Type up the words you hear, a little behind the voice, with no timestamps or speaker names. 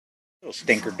Little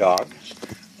stinker dog.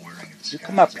 You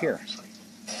come up here.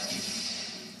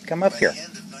 Come up here.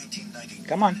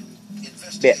 Come on.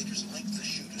 Bit.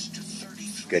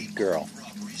 Good girl.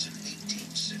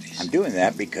 I'm doing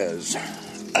that because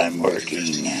I'm working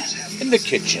in the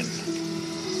kitchen.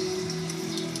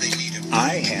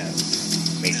 I have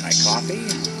made my coffee.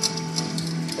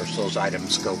 Of course, those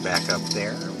items go back up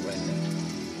there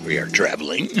when we are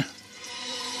traveling.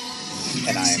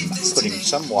 And I'm putting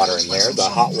some water in there. The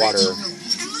hot water,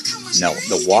 no,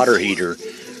 the water heater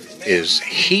is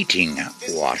heating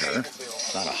water.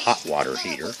 It's not a hot water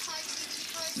heater.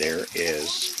 There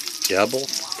is double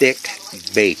thick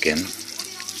bacon.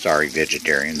 Sorry,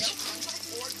 vegetarians.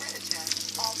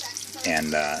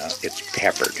 And it's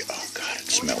peppered. Oh, God, it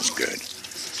smells good.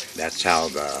 That's how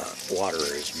the water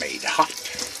is made hot.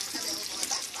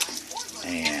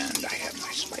 And I have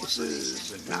my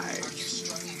spices and knives.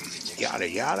 Yada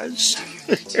yadas.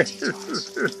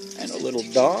 And a little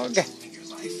dog.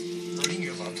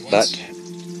 But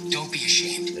don't be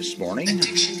ashamed. This morning,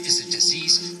 addiction is a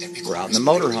disease that we're out in the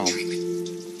motorhome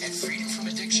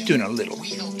doing a little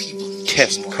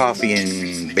test coffee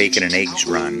and bacon and eggs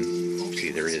run. See,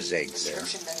 there is eggs there.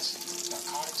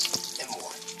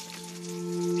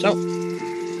 So,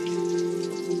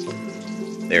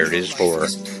 there it is for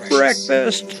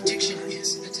breakfast.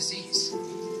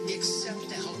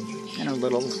 And a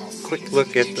little quick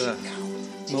look at the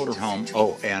motorhome.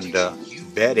 Oh, and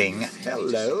bedding.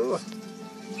 Hello.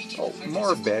 Oh,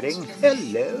 more bedding.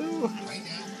 Hello.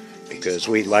 Because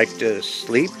we like to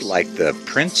sleep like the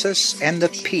Princess and the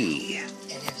Pea.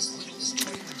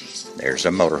 There's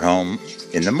a motorhome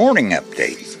in the morning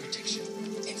update.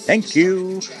 Thank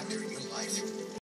you.